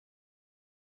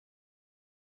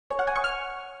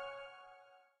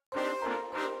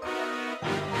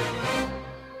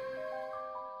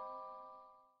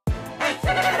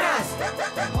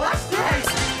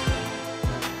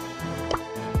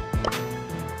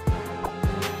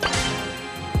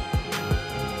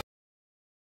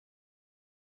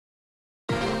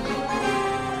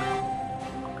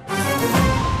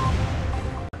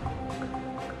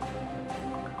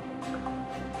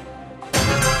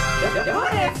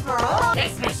for all.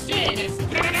 This machine is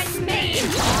getting me.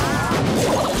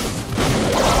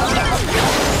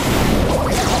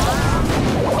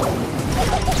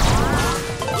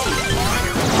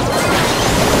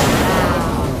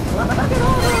 Look at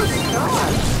all those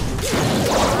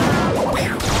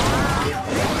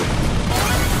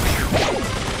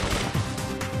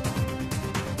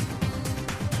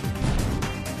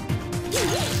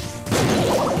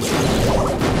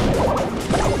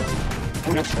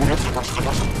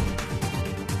stars.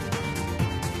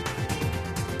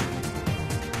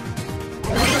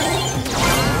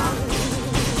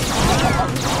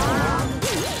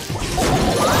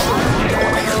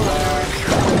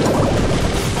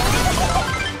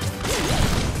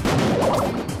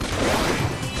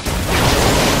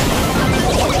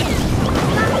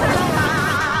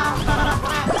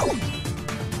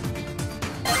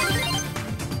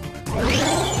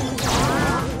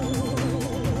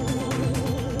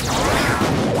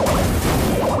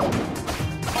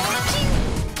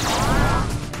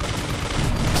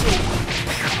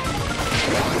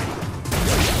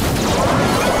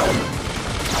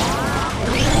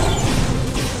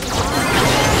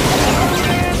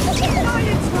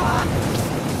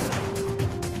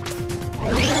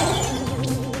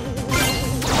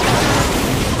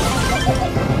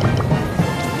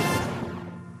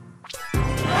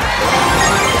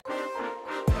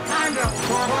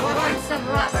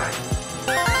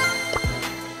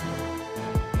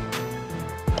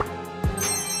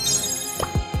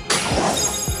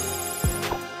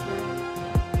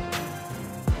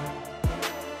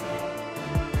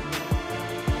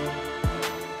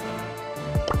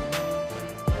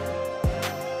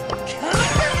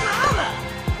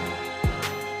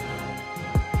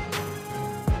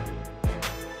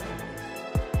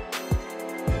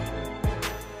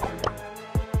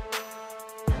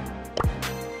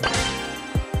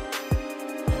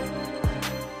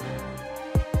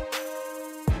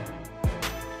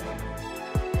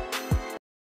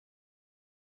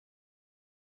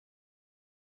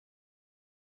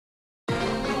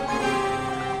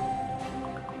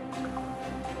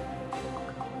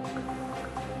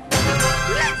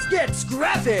 Get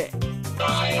scrappy!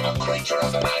 I am a creature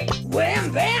of the night.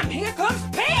 Wham bam! Here comes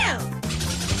Pam!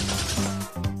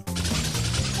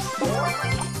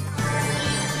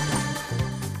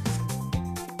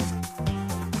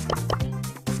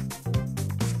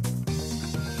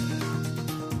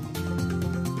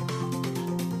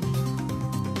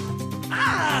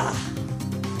 Ah!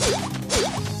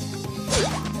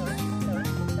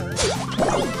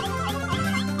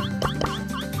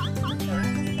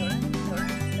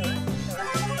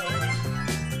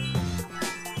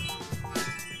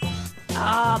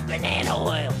 Ah, banana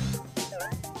oil.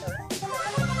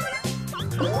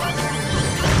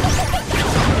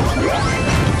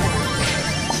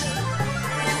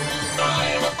 I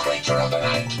am a creature of the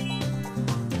night.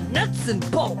 Nuts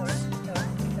and bolts.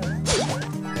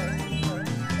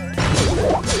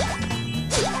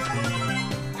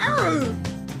 Arr!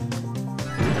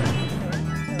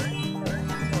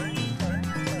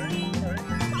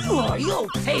 Oh, you'll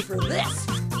pay for this.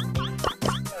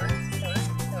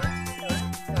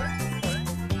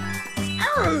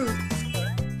 Arr!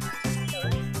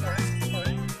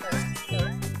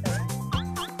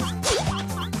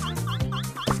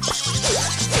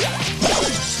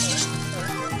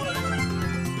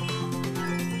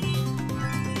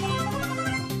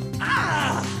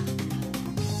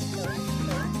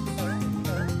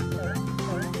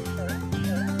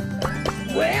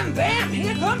 Wham bam,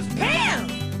 here comes Pam!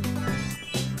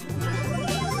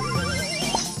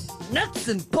 Nuts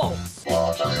and bolts.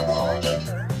 What are you wanting?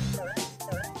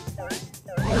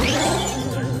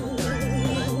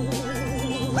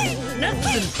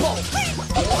 Nuts and bolts.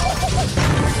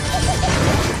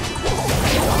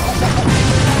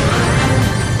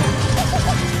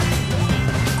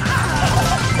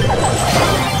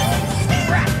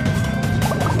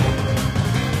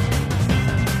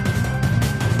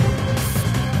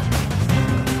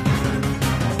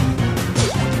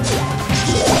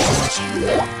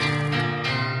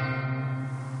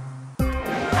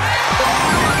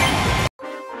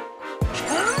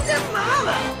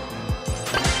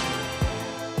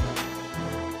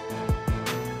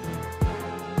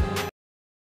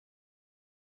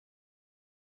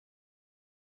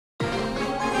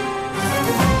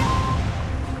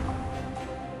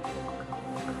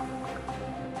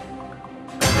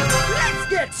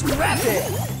 Get scrappy!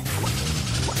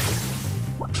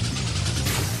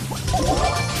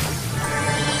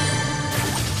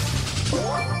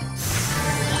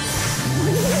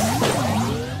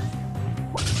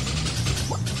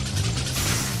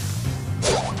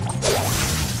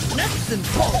 Nuts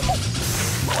and bolts!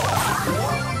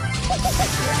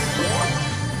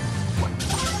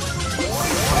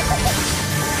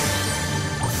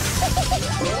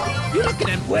 You're looking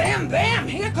at wham bam,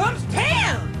 here comes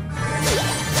Pam!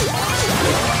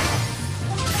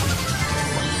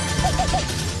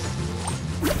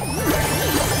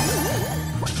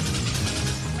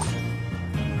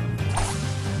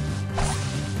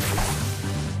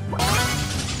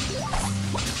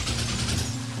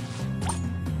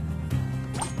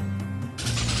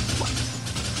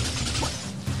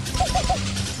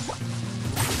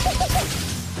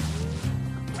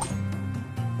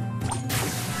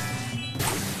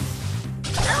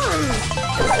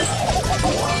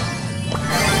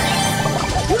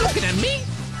 You're looking at me?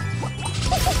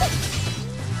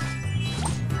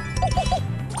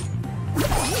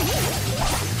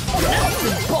 Nuts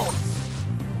and bolts!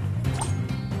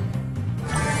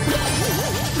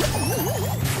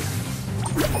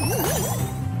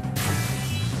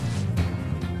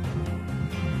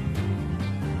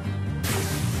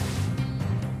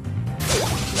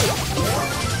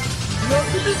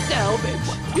 Nothing to salvage.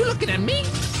 You looking at me?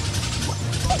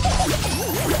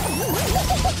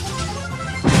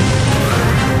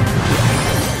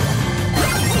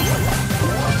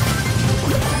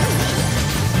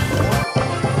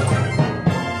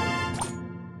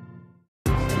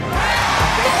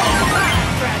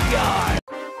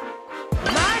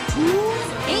 My tools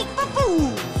ain't for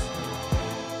fools.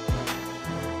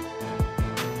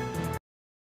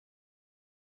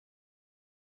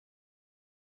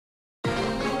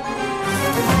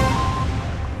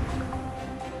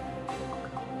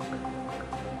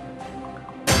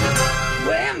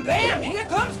 Wham bam, here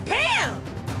comes Pam!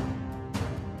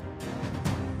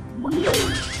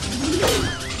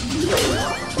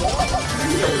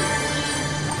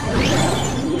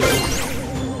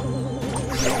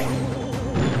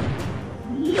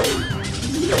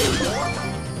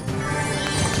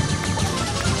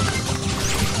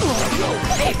 Oh, you'll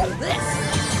pay for this!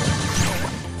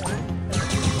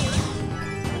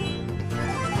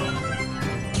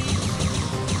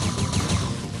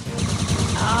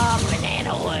 Ah,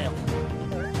 banana oil.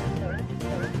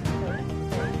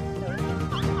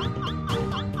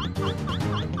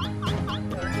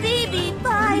 Baby,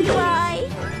 bye-bye.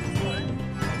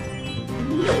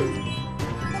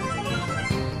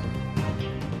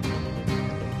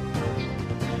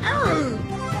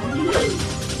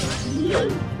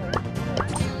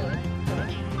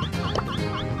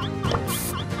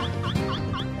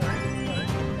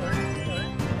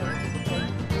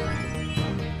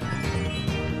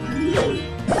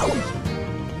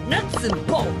 Nuts and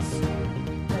bolts!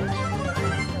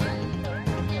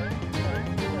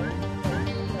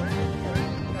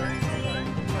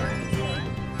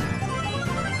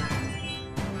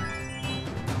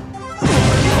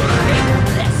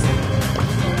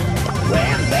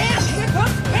 Wham bam, here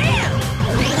comes Pam!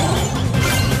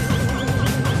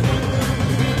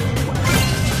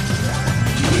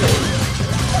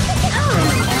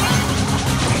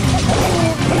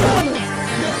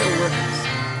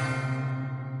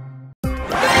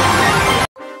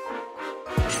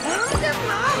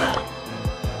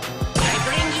 I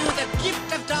bring you the gift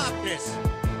of darkness.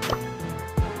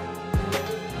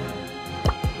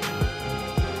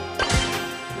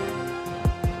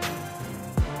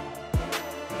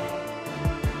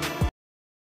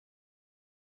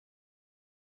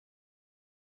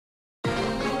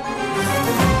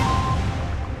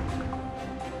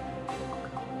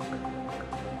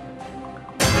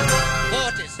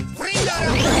 Mortis, bring her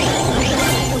up!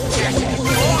 Yes,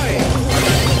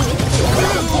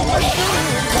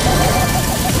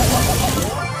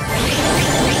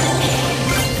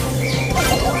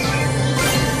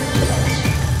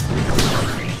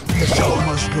 The show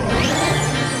must go.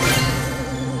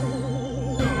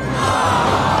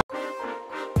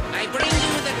 I bring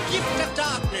you the gift of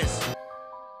darkness.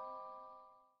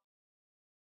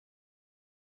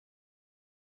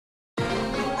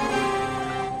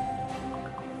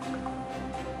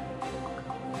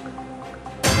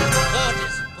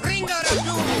 Mortis, bring her a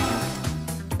doom.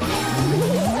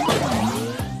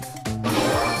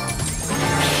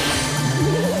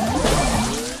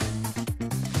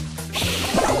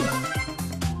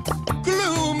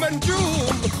 Gloom and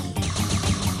doom.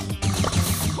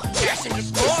 Yes, and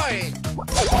destroy.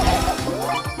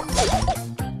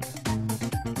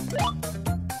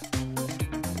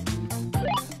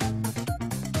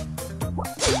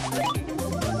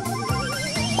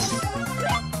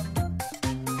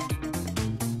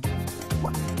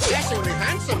 Dashingly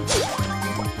handsome.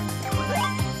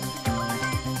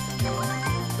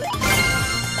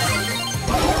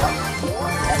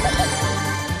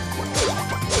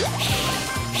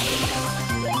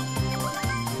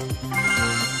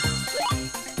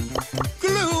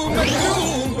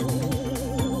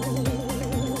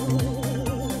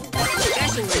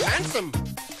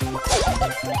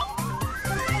 I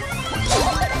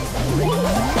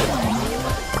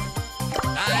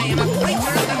am a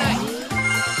creature of the night.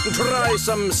 Try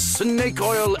some snake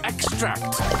oil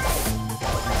extract.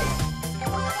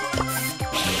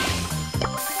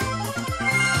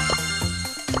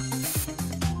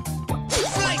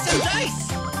 Slice and dice.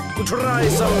 Try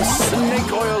some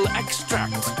snake oil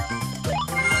extract.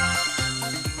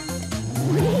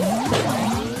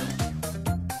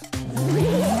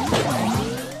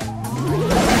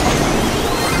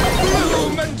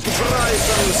 Try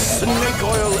some snake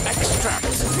oil extract.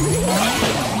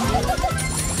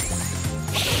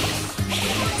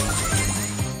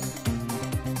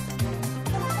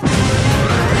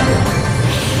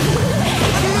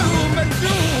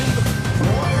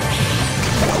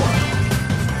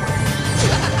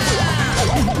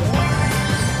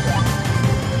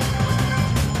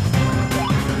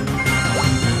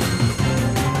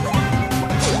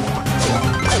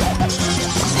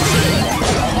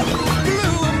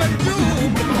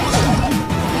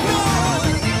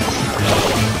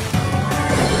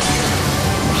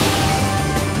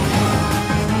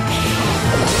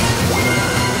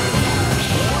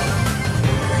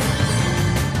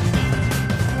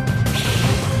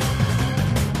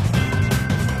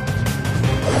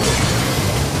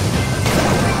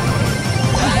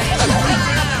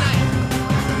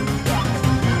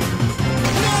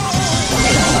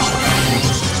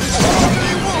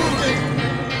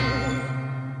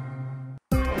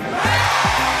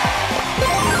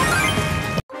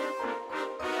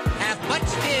 Have much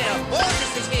fear.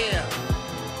 Mortis is here.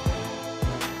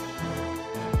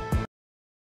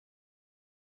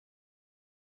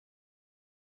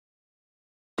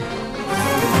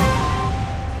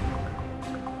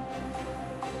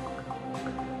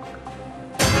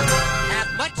 Have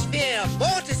much fear.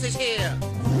 Mortis is here.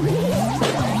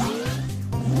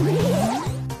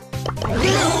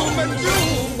 Gloom and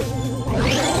doom.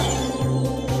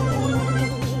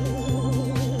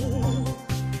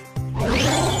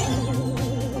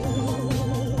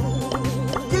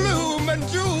 Gloom and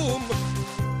doom.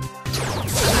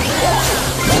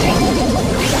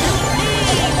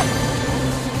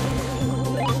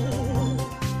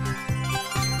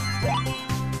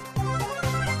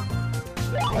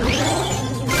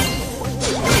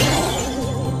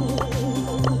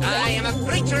 I am a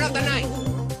creature of the night.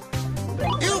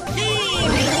 You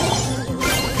fiend!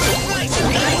 Slice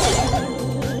and dice.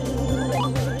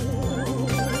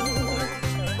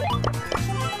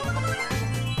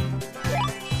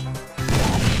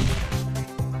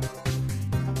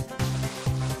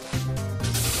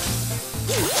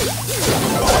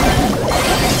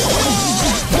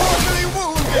 Mortally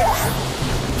wounded.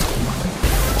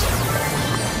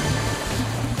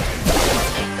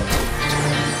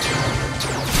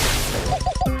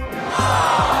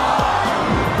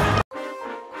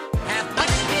 Have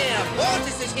much fear.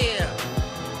 Mortis is here.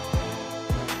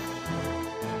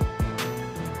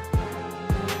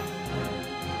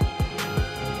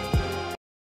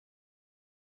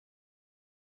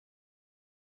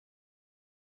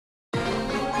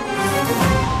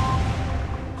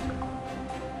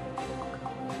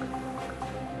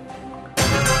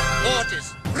 Mortis,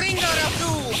 bringer of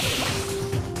doom.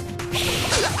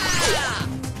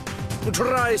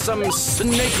 Try some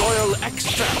snake oil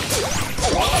extract.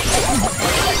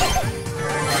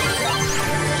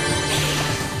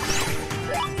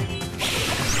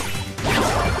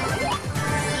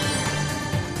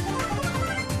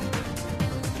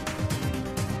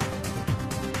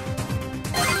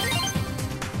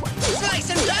 Slice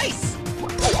and dice.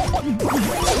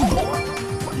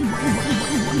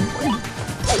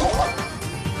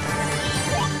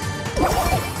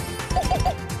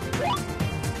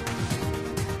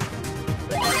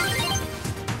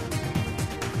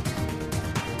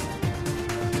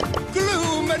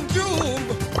 Gloom and doom.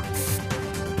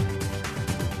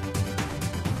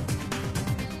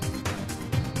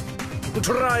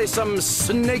 Try some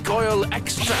snake oil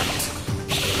extract.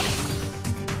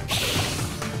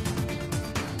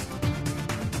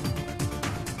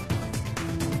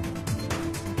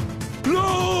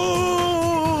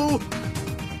 No!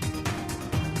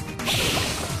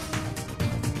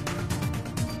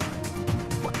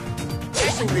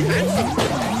 Dashingly handsome.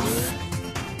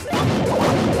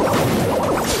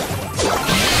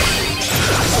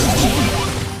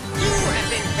 You have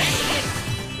been bested.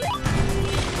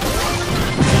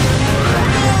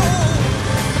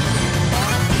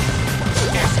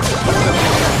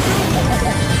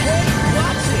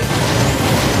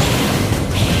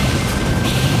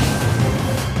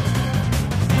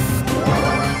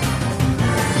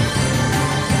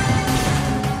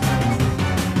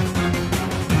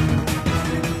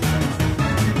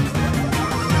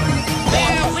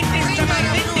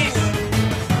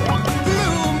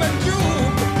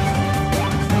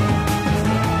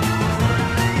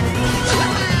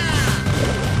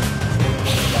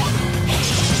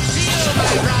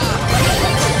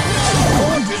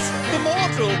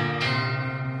 special.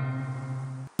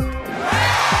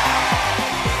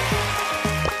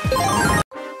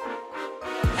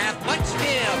 Have much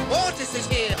fear. Mortis is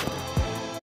here.